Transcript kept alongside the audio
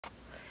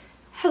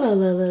Hello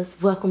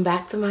Lilas, welcome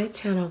back to my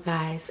channel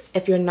guys.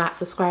 If you're not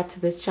subscribed to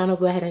this channel,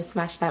 go ahead and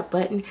smash that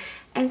button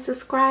and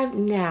subscribe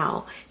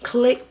now.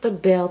 Click the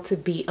bell to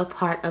be a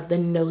part of the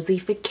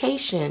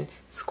Nosification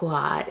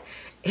squad.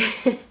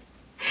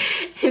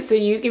 So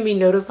you can be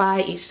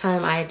notified each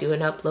time I do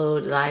an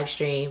upload, live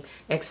stream,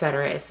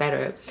 etc,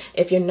 etc.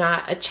 If you're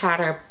not a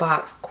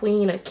Chatterbox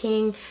queen or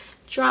king,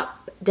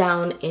 drop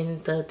down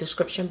in the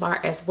description bar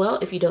as well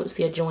if you don't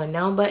see a join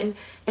now button,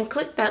 and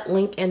click that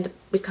link and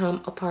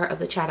become a part of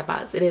the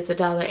Chatterbox. It is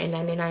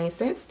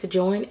 $1.99 to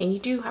join, and you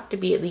do have to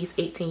be at least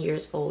 18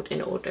 years old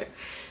in order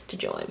to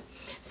join.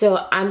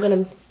 So I'm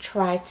gonna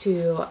try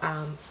to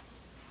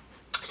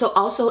so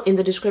also in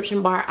the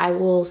description bar I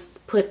will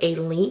put a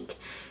link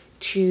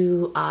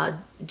to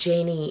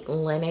Janie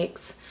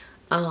Lenox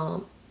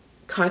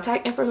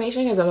contact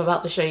information, because I'm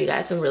about to show you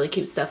guys some really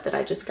cute stuff that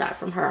I just got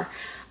from her.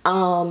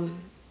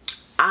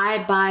 I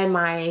buy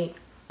my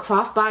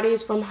cloth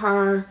bodies from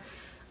her.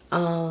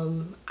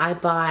 I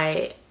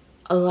buy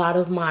a lot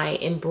of my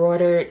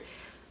embroidered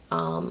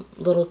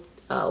little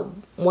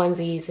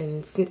onesies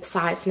and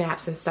side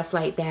snaps and stuff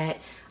like that.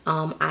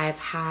 I've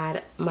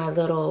had my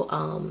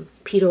little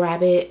Peter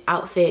Rabbit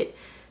outfit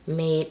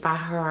made by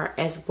her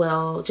as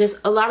well. Just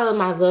a lot of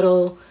my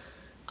little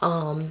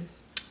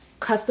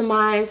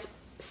customized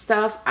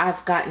stuff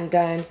I've gotten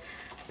done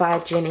by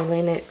Janie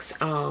Lenox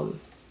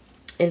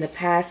in the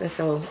past, and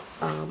so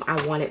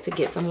I wanted to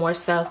get some more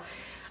stuff.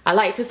 I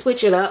like to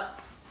switch it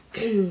up.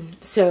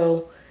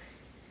 So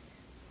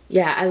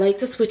yeah, I like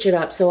to switch it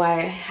up. So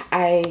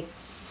I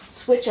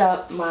switch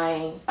up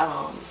my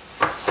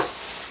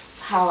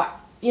how,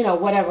 you know,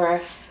 whatever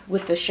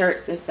with the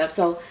shirts and stuff.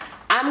 So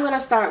I'm gonna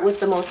start with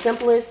the most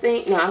simplest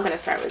thing. No, I'm gonna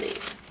start with these.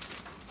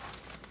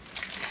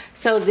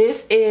 So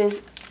this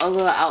is a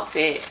little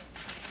outfit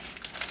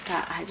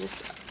that I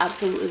just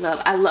absolutely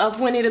love. I love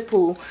Winnie the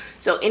Pooh.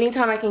 So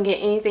anytime I can get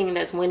anything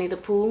that's Winnie the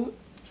Pooh,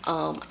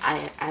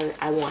 I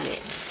want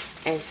it.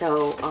 And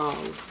so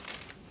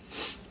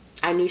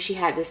I knew she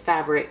had this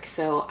fabric,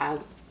 so I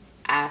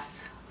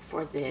asked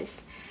for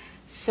this.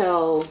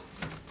 So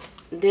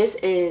this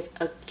is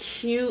a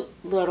cute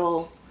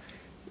little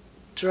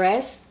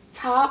dress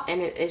top,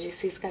 and as you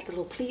see, it's got the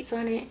little pleats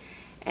on it,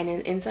 and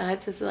then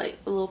inside it's like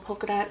little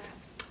polka dots,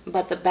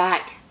 but the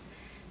back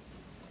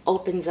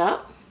opens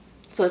up,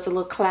 so it's a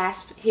little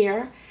clasp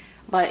here,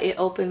 but it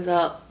opens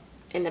up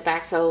in the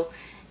back, so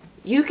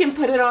you can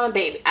put it on a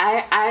baby.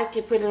 I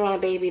can put it on a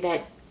baby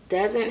that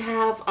doesn't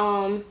have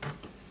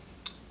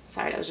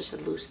sorry, that was just a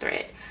loose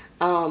thread.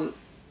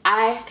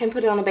 I can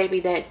put it on a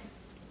baby that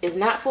is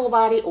not full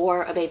body,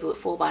 or a baby with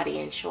full body,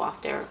 and show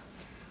off their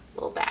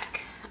little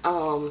back.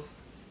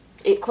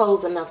 It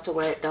closed enough to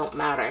where it don't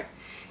matter.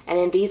 And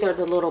then these are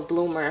the little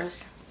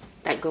bloomers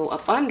that go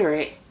up under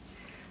it,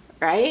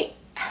 right?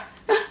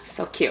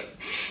 So cute.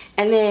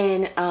 And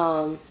then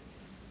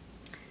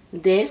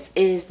this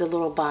is the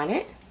little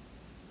bonnet.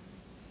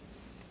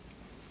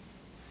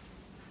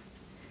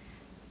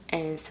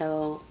 And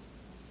so,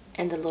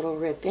 and the little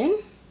ribbon.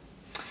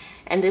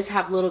 And this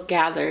have little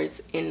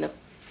gathers in the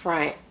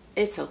front.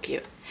 It's so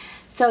cute.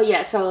 So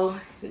yeah, so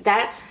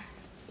that's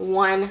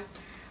one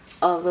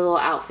of the little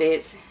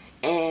outfits.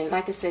 And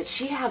like I said,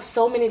 she has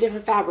so many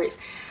different fabrics.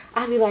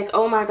 I'd be like,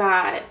 oh my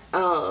god,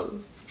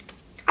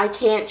 I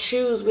can't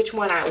choose which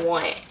one I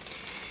want.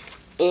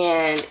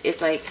 And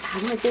it's like,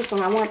 I want this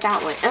one, I want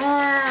that one,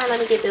 let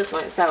me get this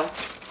one. So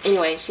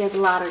anyway, she has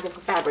a lot of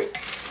different fabrics.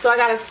 So I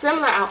got a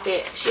similar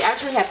outfit. She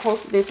actually had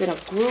posted this in a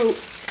group,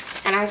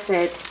 and I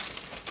said,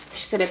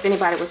 she said if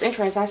anybody was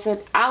interested. I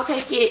said I'll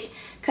take it,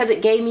 because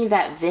it gave me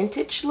that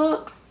vintage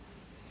look.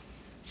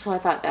 So I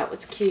thought that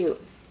was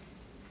cute.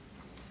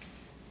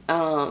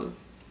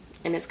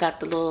 And it's got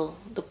the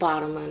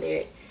bottom under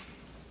it.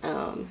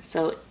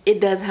 So it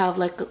does have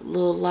like a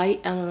little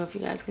light, I don't know if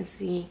you guys can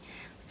see,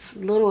 it's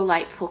little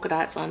light polka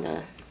dots on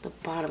the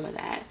bottom of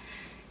that.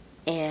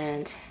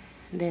 And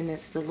then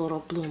it's the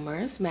little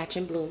bloomers,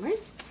 matching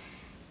bloomers.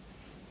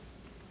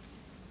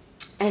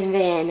 And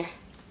then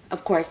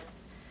of course,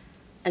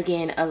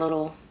 again, a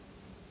little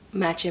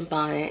matching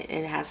bonnet,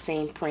 and it has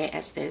same print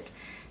as this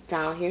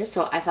down here.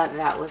 So I thought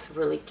that was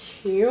really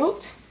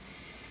cute.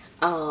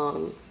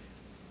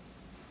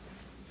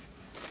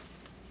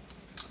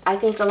 I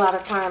think a lot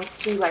of times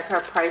too, like, her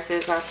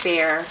prices are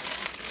fair,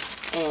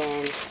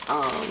 and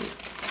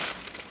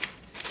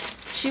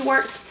she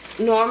works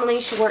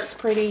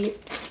pretty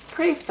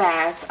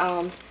fast.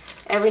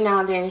 Every now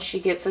and then she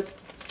gets a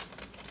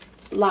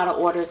lot of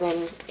orders,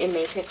 and it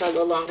may take her a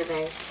little longer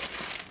than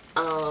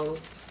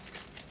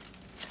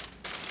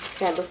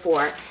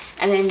before.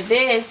 And then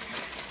this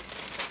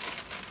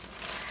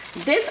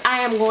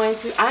I'm going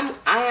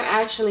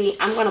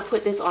to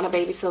put this on a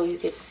baby so you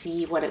can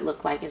see what it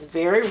looked like. It's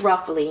very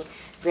ruffly,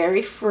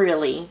 very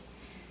frilly.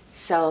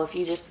 So if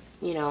you just,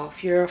 you know,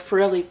 if you're a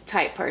frilly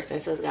type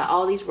person, so it's got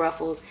all these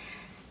ruffles.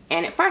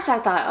 And at first I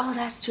thought, oh,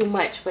 that's too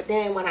much. But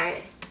then when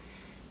I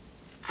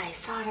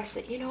saw it, I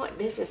said, you know what,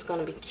 this is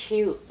going to be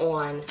cute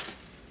on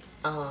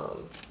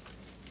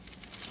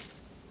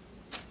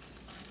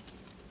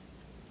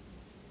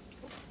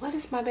What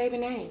is my baby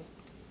name?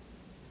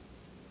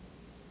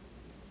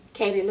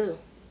 Katie Lou.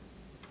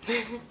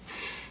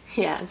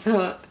 Yeah,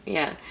 so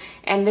yeah.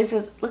 And this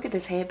is, look at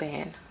this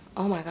headband.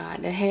 Oh my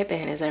God, the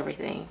headband is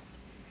everything.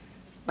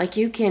 Like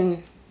you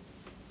can,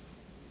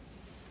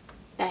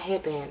 that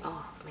headband,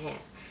 oh man.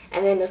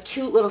 And then the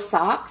cute little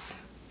socks.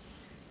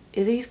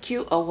 Is these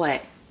cute or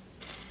what?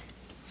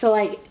 So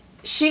like,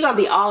 she gonna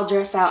be all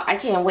dressed out. I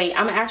can't wait.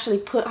 I'm gonna actually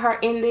put her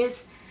in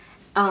this.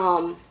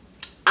 I'm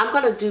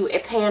gonna do a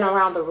pan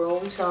around the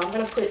room. So I'm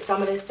gonna put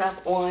some of this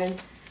stuff on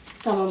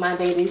some of my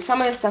babies.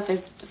 Some of this stuff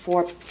is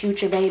for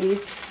future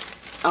babies.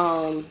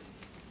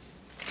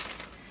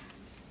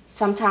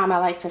 Sometime I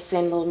like to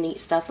send little neat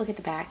stuff. Look at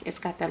the back. It's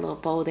got that little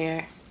bow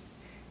there.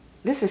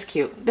 This is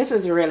cute. This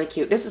is really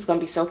cute. This is gonna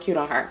be so cute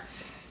on her.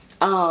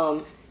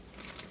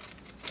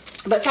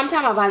 But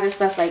sometimes I buy this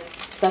stuff, like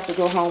stuff to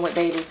go home with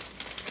babies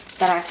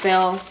that I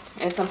sell,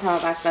 and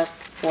sometimes I buy stuff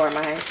for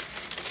my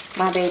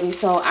baby.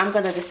 So I'm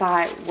gonna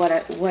decide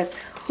what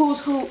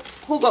goes to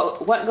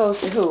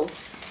who,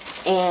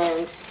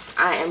 and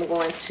I am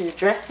going to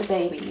dress the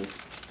babies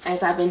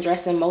as I've been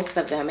dressing most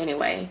of them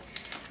anyway.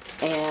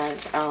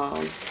 And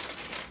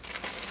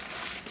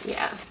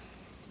yeah.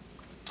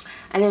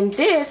 And then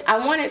this,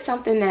 I wanted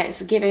something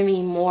that's giving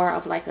me more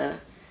of like a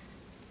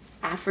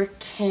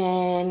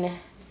African,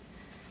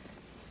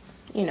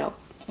 you know,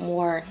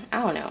 more,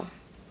 I don't know.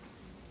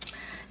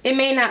 It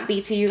may not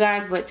be to you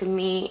guys, but to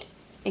me,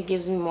 it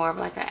gives me more of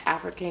like an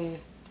African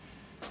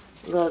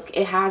look.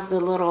 It has the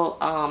little,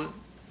 I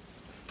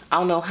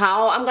don't know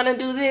how I'm gonna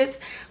do this,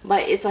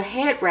 but it's a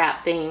head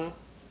wrap thing.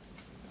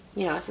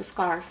 You know, it's a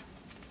scarf,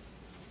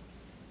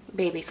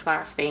 baby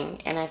scarf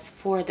thing, and it's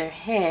for their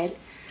head,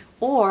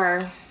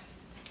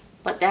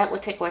 but that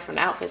would take away from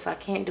the outfit, so I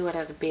can't do it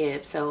as a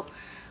bib. So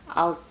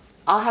I'll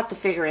have to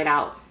figure it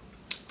out.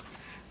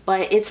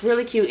 But it's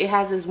really cute. It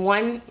has this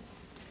one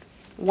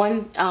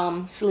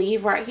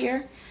sleeve right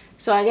here.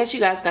 So I guess you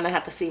guys are gonna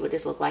have to see what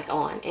this look like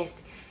on.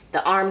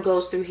 The arm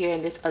goes through here,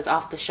 and this is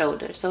off the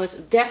shoulder. So it's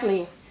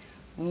definitely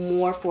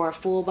more for a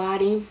full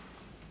body.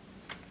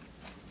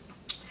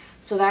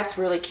 So that's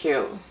really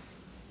cute.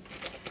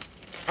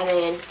 And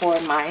then for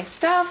my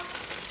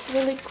stuff,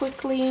 really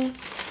quickly,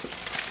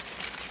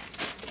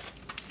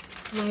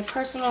 my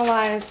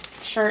personalized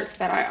shirts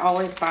that I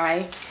always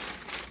buy.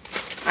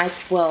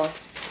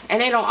 And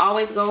they don't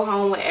always go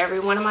home with every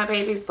one of my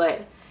babies,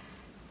 but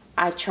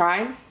I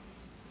try.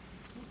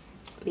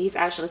 These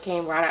actually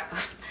came right out.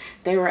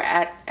 They were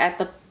at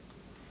the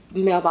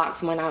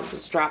mailbox when I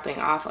was dropping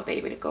off a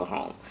baby to go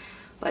home.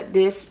 But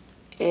this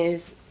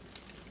is,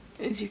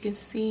 as you can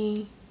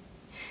see,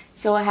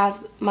 so it has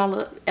my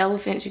little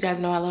elephants. You guys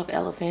know I love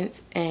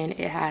elephants. And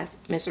it has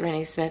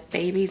MsSerenity Smith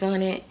babies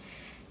on it.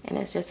 And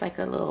it's just like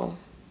a little,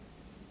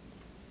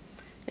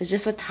 it's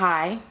just a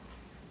tie.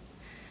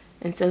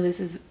 And so this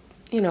is,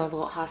 you know, a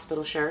little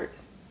hospital shirt.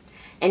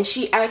 And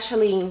she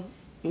actually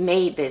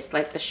made this,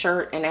 like the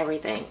shirt and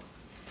everything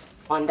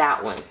on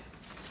that one.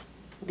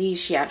 These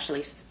she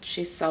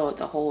sewed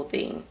the whole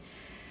thing.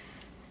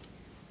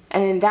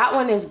 And then that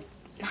one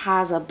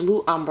has a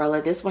blue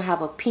umbrella. This one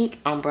have a pink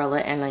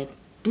umbrella and a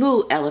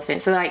blue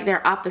elephant. So like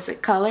they're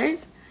opposite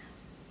colors,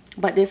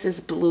 but this is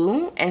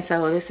blue, and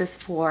so this is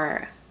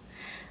for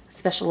a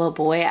special little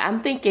boy. I'm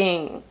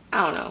thinking,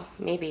 I don't know,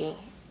 maybe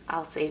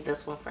I'll save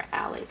this one for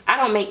Alex. I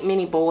don't make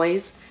many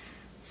boys,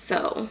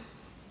 so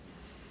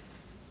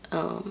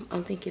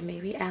I'm thinking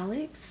maybe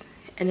Alex.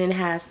 And then it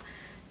has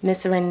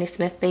MsSerenity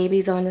Smith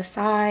babies on the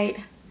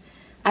side.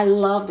 I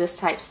love this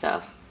type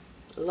stuff.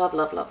 Love,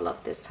 love, love,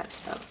 love this type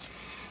stuff.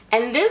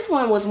 And this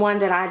one was one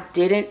that I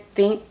didn't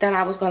think that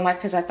I was gonna like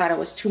because I thought it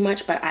was too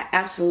much, but I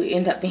absolutely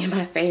ended up being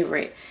my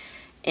favorite.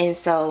 And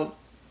so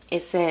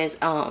it says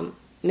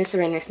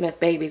MsSerenity Smith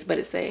babies, but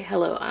it says,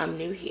 hello, I'm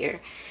new here.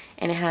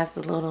 And it has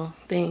the little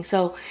thing.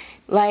 So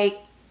like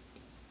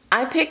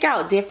I pick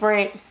out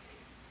different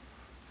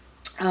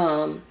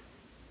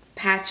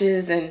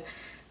patches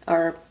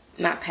or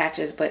not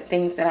patches, but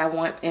things that I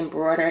want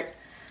embroidered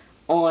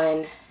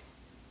on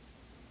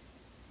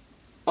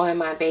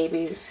my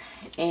babies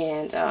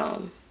and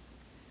on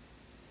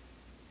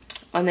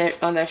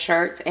their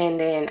shirts, and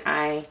then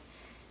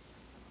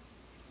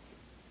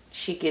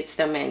she gets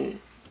them and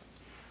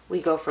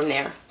we go from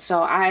there.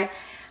 So I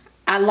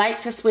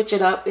like to switch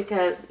it up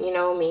because, you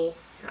know me,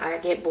 I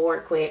get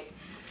bored quick.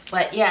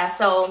 But yeah,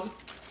 so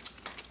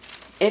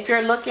if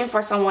you're looking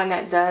for someone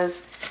that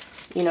does,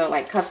 you know,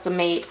 like custom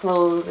made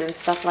clothes and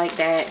stuff like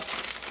that,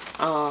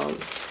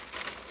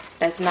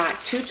 that's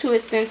not too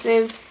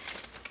expensive,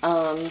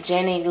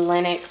 Janie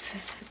Lenox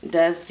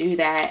does do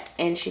that,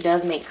 and she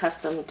does make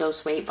custom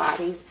dose weight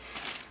bodies.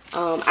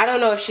 I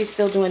don't know if she's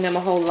still doing them a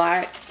whole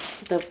lot,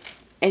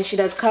 and she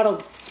does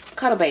cuddle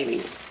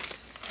babies,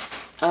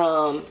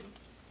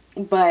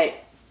 but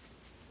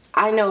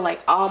I know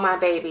like all my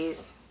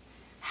babies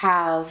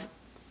I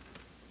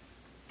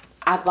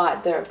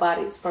bought their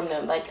bodies from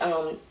them. Like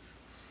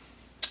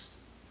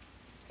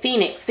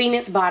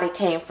Phoenix body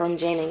came from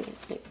Janie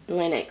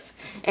Lenox,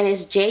 and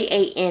it's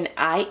JANIE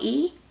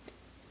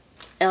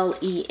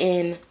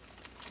LENOX.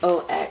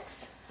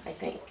 I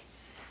think.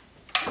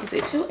 Is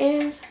it 2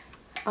 N's?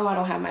 Oh, I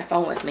don't have my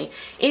phone with me.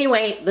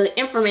 Anyway, the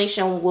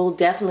information will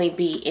definitely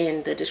be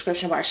in the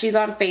description bar. She's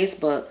on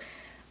Facebook.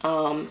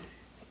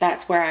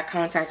 That's where I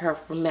contact her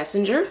from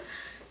Messenger.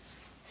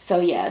 So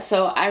yeah,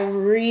 so I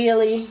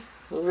really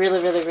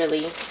was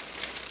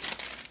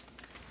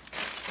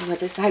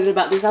excited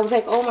about this. I was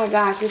like, oh my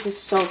gosh, this is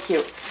so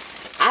cute.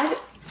 I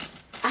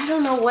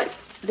don't know what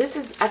this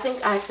is. I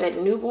think I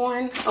said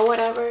newborn or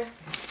whatever.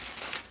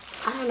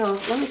 I don't know.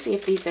 Let me see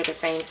if these are the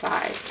same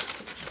size.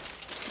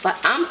 But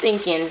I'm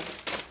thinking,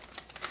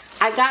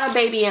 I got a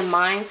baby in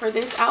mind for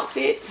this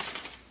outfit,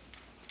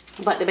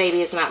 but the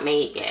baby is not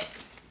made yet.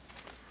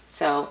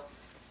 So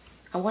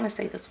I want to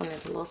say this one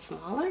is a little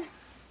smaller.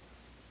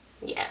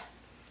 Yeah,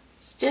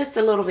 it's just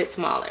a little bit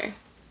smaller.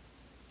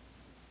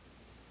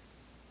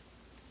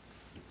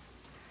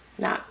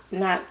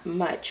 Not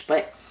much,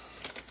 but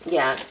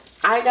yeah,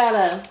 I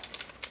gotta,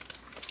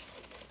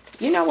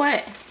 you know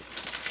what?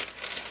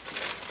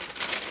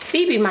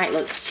 Phoebe might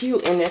look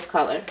cute in this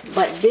color,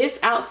 but this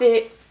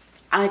outfit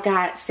I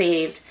got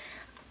saved.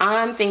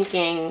 I'm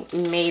thinking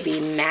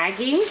maybe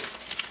Maggie.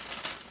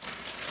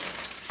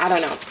 I don't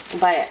know,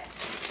 but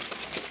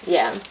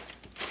yeah.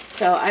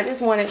 So I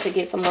just wanted to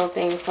get some little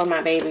things for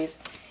my babies,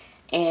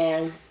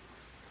 and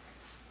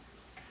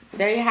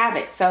there you have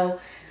it. So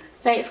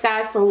thanks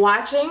guys for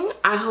watching.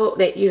 I hope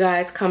that you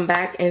guys come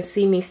back and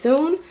see me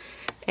soon.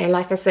 And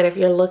like I said, if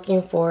you're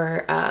looking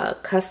for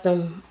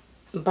custom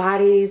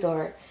bodies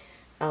or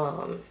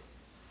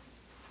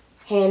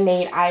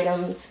handmade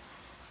items,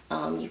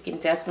 you can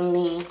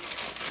definitely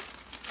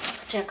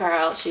check her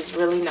out. She's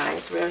really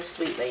nice, real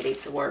sweet lady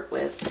to work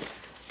with.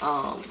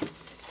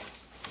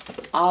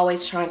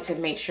 Always trying to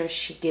make sure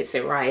she gets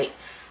it right.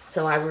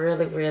 So I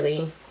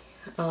really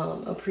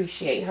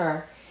appreciate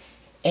her.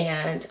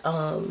 And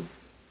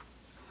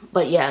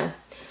but yeah,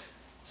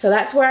 so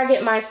that's where I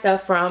get my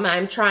stuff from.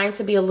 I'm trying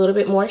to be a little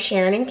bit more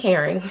sharing and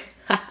caring.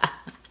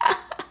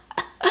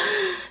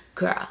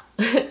 Girl.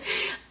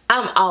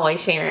 I'm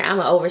always sharing. I'm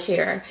an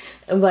oversharer.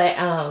 But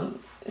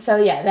so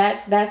yeah,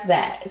 that's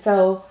that.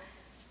 So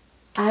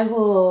I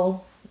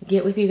will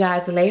get with you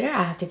guys later.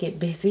 I have to get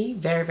busy,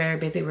 very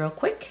busy real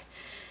quick.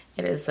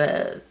 It is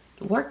a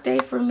work day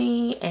for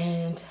me,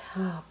 and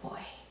oh boy,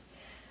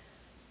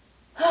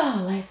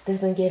 oh, life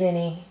doesn't get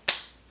any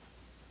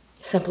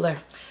simpler.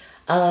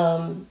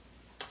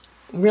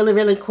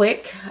 Really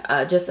quick,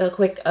 just a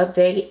quick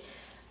update.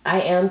 I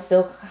am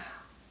still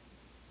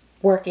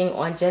working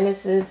on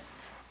Genesis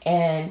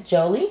and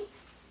Jolie.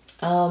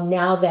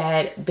 Now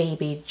that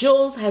baby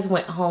Jules has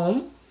went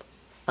home,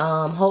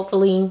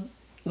 hopefully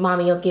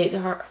mommy will get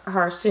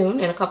her soon,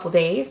 in a couple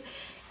days.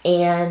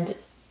 And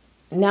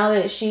now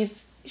that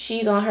she's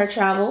on her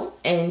travel,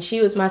 and she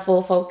was my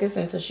full focus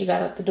until she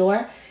got out the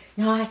door,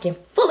 now I can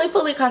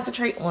fully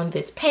concentrate on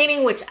this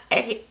painting, which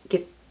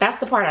that's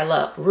the part I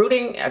love.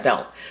 Rooting, I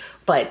don't,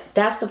 but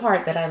that's the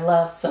part that I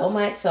love so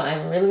much. So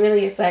I'm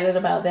really excited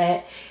about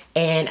that.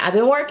 And I've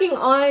been working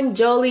on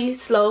Jolie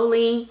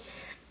slowly.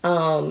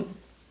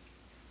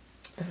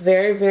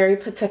 Very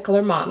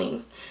particular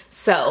mommy.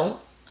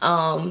 So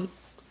I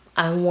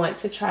want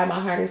to try my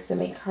hardest to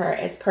make her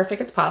as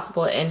perfect as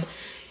possible. And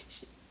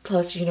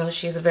plus, you know,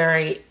 she's a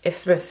very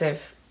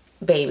expensive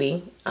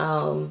baby.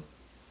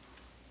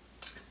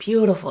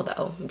 Beautiful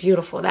though,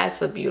 beautiful.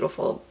 That's a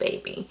beautiful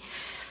baby.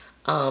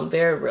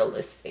 Very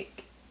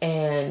realistic.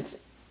 And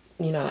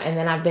you know, and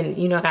then I've been,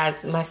 you know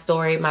guys, my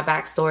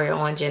backstory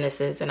on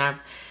Genesis, and I've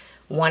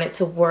wanted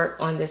to work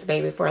on this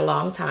baby for a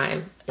long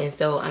time. And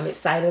so I'm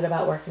excited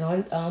about working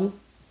on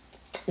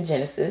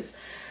Genesis.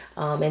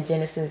 And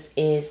Genesis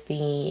is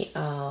the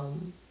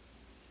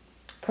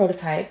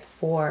prototype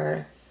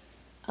for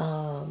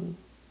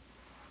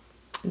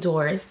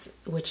Doris,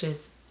 which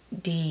is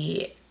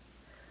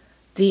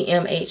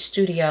DMH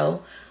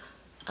Studio.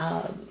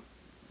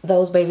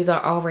 Those babies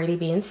are already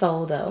being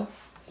sold though.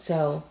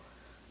 So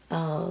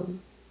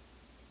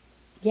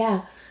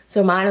yeah,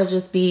 so mine will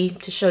just be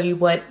to show you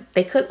what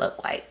they could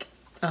look like.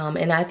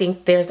 And I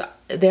think there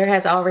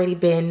has already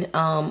been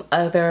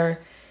the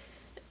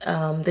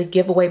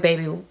giveaway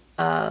baby,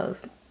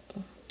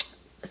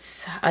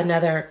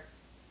 another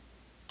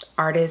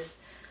artist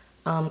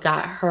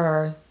got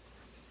her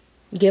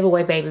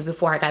giveaway baby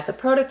before I got the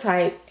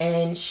prototype,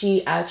 and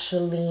she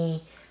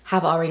actually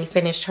have already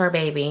finished her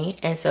baby.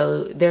 And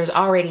so there's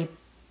already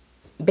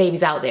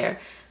babies out there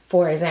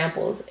for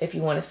examples. If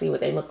you want to see what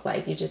they look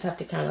like, you just have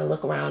to kind of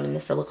look around in the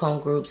silicone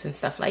groups and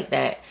stuff like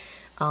that,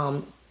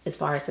 as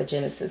far as the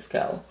Genesis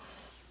go.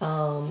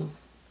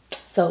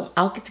 So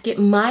I'll get to give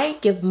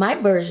my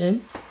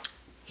version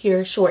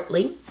here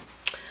shortly.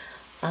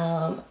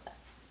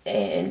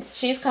 And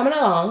she's coming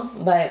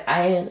along, but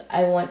I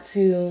want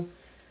to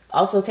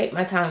also take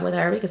my time with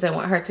her because I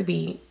want her to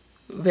be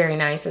very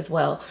nice as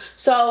well.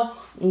 So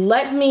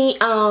let me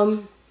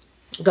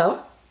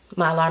go.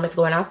 My alarm is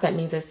going off. That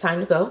means it's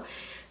time to go.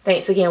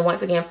 Thanks again,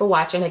 once again, for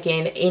watching.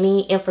 Again,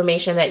 any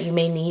information that you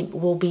may need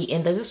will be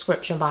in the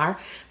description bar.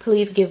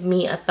 Please give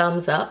me a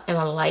thumbs up and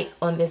a like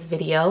on this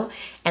video.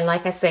 And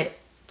like I said,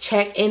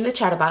 check in the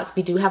Chatterbox.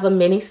 We do have a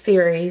mini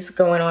series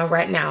going on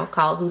right now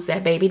called Who's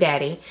That Baby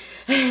Daddy?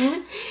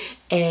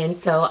 And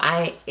so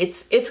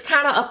it's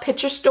kind of a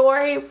picture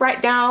story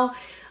right now.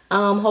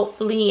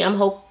 Hopefully I'm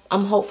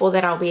hopeful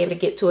that I'll be able to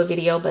get to a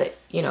video, but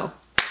you know,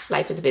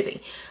 life is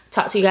busy.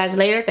 Talk to you guys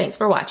later. Thanks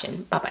for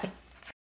watching. Bye bye.